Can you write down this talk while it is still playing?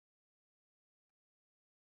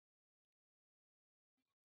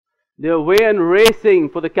They're away and racing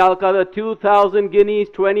for the Calcutta 2000 Guineas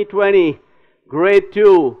 2020. Grade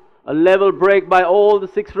 2. A level break by all the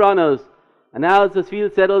 6 runners. And as the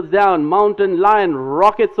field settles down, Mountain Lion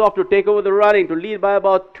rockets off to take over the running, to lead by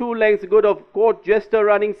about 2 lengths good of Court Jester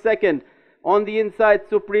running second. On the inside,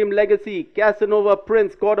 Supreme Legacy. Casanova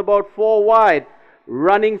Prince caught about 4 wide.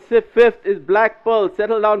 Running fifth is Black Pearl,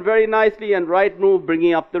 settled down very nicely, and Right Move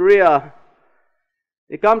bringing up the rear.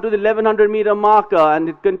 They come to the 1100 meter marker, and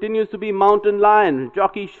it continues to be Mountain Lion.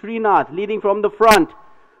 Jockey Srinath leading from the front.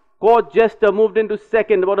 Court Jester moved into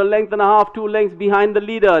second, about a length and a half, 2 lengths behind the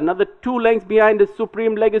leader. Another 2 lengths behind is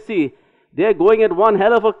Supreme Legacy. They're going at one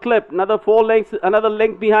hell of a clip. Another 4 lengths, another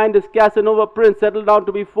length behind is Casanova Prince, settled down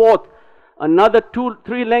to be fourth. Another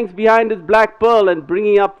 3 lengths behind is Black Pearl, and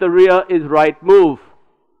bringing up the rear is Right Move.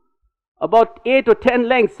 About 8 or 10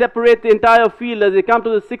 lengths separate the entire field as they come to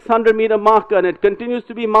the 600 meter marker, and it continues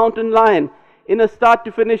to be Mountain Lion in a start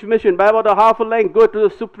to finish mission by about a half a length good to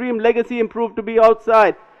the Supreme Legacy, improved to be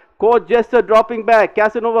outside. Court Jester dropping back.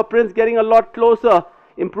 Casanova Prince getting a lot closer,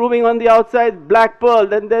 improving on the outside. Black Pearl.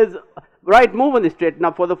 Then there's Right Move, and they straighten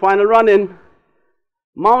up for the final run in.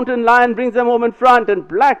 Mountain Lion brings them home in front, and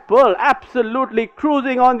Black Pearl absolutely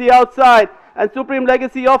cruising on the outside, and Supreme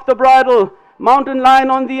Legacy off the bridle. Mountain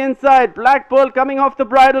Lion on the inside. Black Pearl coming off the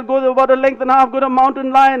bridle, goes about a length and a half good of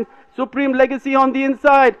Mountain Lion. Supreme Legacy on the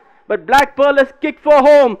inside, but Black Pearl has kicked for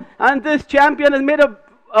home, and this champion has made an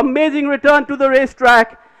amazing return to the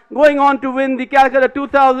racetrack, going on to win the Calcutta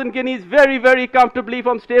 2000 Guineas very, very comfortably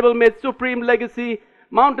from stablemate Supreme Legacy.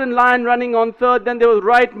 Mountain Lion running on third, then there was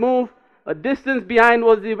Right Move. A distance behind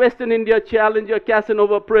was the Western India challenger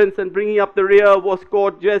Casanova Prince, and bringing up the rear was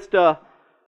Court Jester.